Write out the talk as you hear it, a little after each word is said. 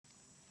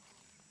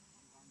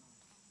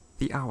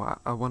The Awa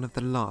are one of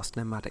the last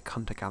nomadic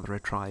hunter-gatherer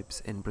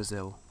tribes in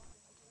Brazil.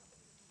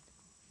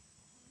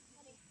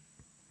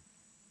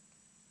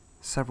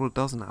 Several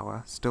dozen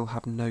Awa still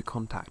have no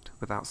contact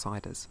with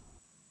outsiders.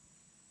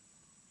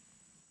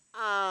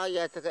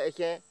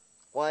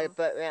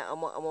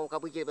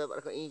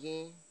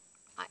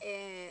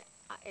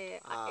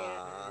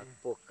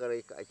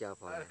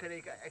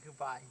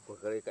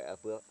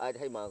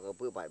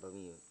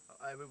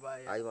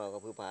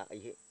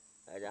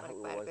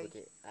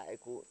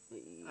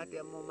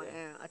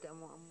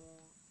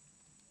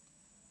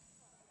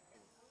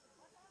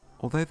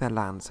 Although their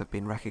lands have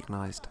been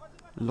recognised,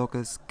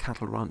 loggers,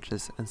 cattle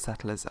ranchers and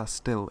settlers are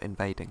still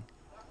invading.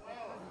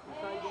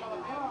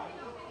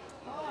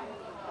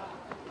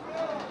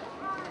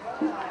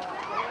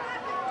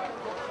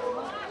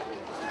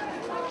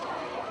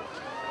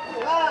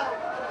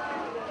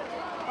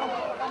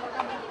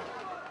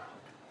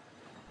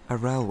 A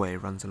railway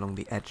runs along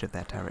the edge of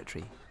their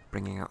territory,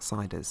 bringing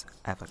outsiders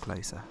ever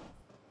closer.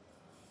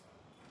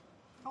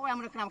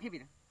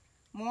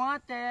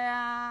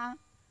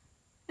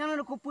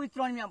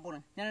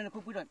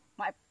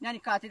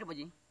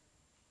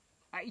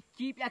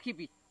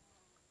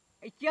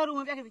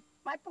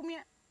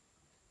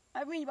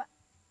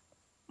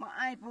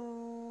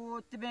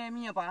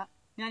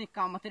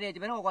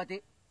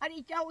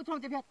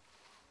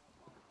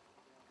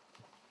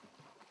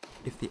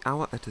 If the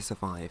Awa are to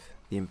survive,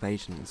 the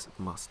invasions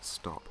must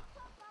stop.